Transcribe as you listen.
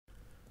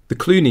The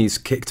Clooneys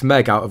kicked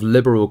Meg out of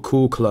liberal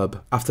cool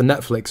club after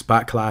Netflix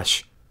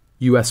Backlash.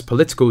 US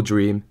political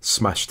dream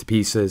smashed to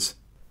pieces.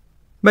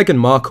 Meghan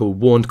Markle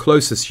warned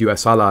closest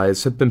US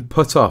allies had been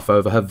put off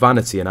over her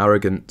vanity and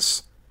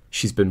arrogance.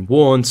 She's been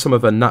warned some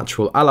of her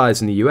natural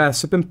allies in the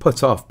US have been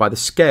put off by the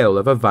scale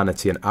of her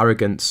vanity and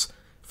arrogance,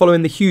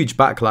 following the huge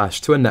backlash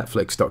to a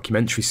Netflix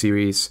documentary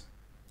series.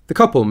 The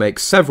couple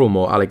makes several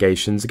more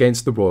allegations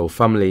against the royal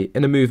family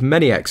in a move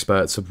many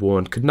experts have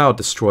warned could now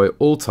destroy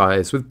all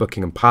ties with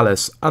Buckingham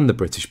Palace and the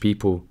British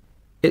people.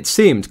 It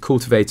seemed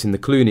cultivating the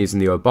Clooneys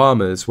and the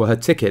Obamas were her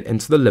ticket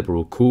into the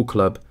liberal cool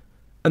club,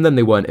 and then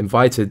they weren't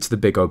invited to the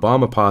big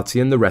Obama party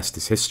and the rest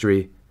is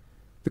history.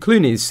 The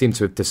Clooneys seem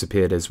to have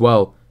disappeared as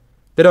well.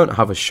 They don't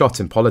have a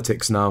shot in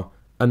politics now,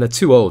 and they're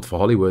too old for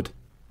Hollywood.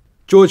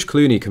 George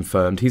Clooney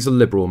confirmed he's a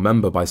Liberal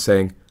member by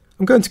saying,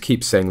 "I'm going to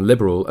keep saying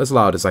Liberal as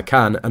loud as I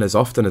can and as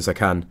often as I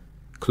can,"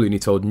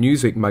 Clooney told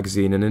Newsweek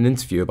magazine in an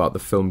interview about the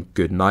film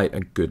Good Night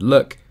and Good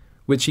Luck,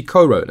 which he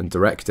co-wrote and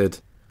directed.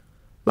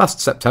 Last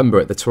September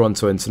at the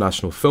Toronto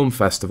International Film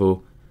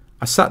Festival,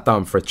 I sat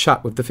down for a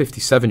chat with the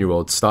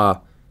 57-year-old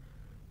star.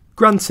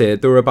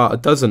 Granted, there were about a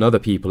dozen other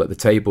people at the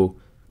table,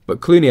 but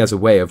Clooney has a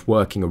way of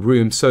working a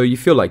room so you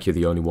feel like you're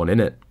the only one in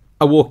it.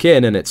 I walk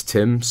in and it's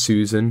Tim,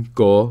 Susan,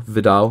 Gore,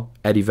 Vidal,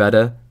 Eddie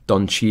Vedder,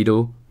 Don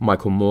Cheadle,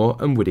 Michael Moore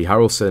and Woody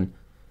Harrelson,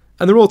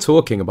 and they're all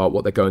talking about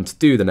what they're going to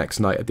do the next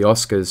night at the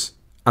Oscars.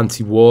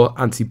 Anti-war,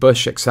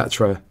 anti-Bush,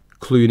 etc.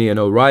 Clooney and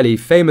O'Reilly,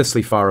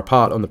 famously far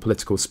apart on the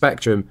political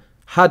spectrum,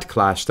 had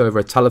clashed over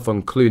a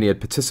telethon Clooney had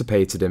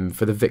participated in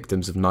for the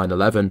victims of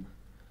 9/11,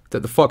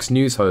 that the Fox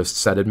News host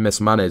said had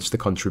mismanaged the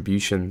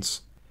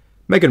contributions.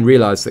 Meghan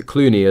realised that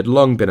Clooney had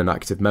long been an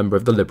active member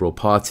of the Liberal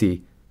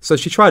Party, so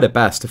she tried her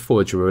best to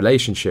forge a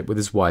relationship with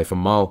his wife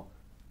Amal.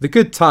 The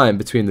good time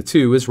between the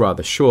two was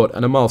rather short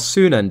and Amal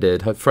soon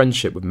ended her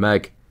friendship with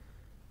Meg,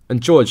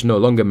 and George no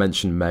longer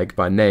mentioned Meg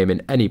by name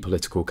in any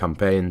political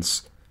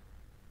campaigns.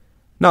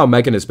 Now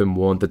Meghan has been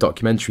warned the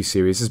documentary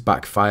series has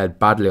backfired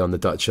badly on the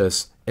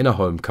Duchess in her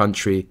home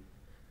country,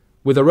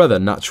 with her other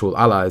natural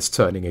allies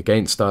turning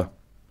against her.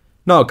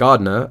 Niall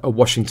Gardner, a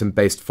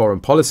Washington-based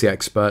foreign policy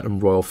expert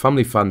and royal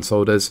family fan,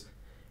 told us,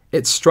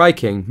 "It's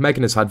striking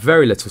Meghan has had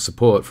very little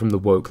support from the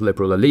woke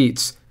liberal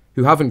elites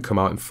who haven't come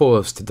out in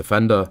force to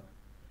defend her.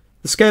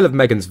 The scale of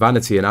Meghan's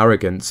vanity and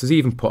arrogance has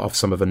even put off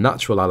some of her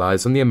natural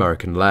allies on the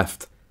American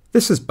left.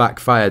 This has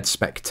backfired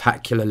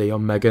spectacularly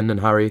on Meghan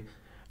and Harry,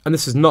 and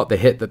this is not the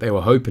hit that they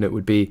were hoping it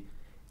would be.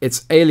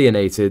 It's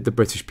alienated the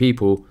British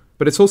people,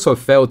 but it's also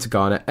failed to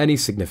garner any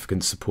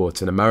significant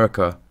support in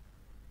America.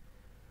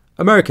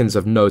 Americans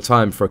have no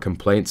time for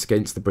complaints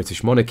against the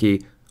British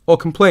monarchy or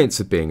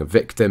complaints of being a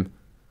victim.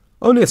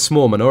 Only a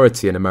small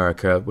minority in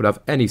America would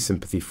have any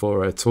sympathy for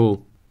her at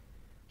all."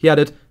 He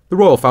added, "The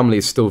royal family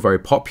is still very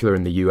popular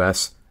in the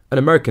US, and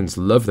Americans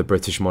love the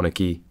British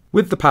monarchy.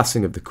 With the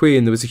passing of the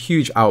Queen, there was a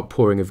huge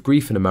outpouring of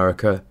grief in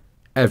America.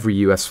 Every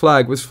US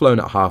flag was flown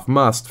at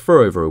half-mast for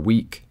over a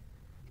week.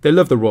 They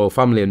love the royal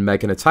family and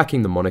Meghan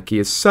attacking the monarchy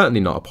is certainly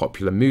not a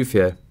popular move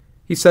here."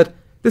 He said,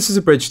 "This is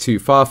a bridge too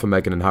far for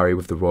Meghan and Harry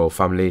with the royal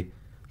family.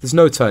 There's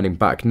no turning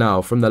back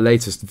now from their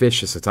latest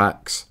vicious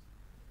attacks.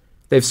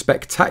 They've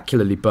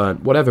spectacularly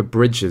burnt whatever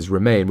bridges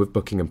remain with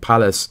Buckingham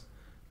Palace,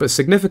 but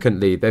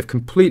significantly they've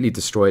completely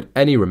destroyed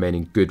any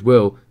remaining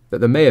goodwill that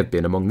there may have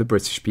been among the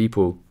British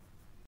people."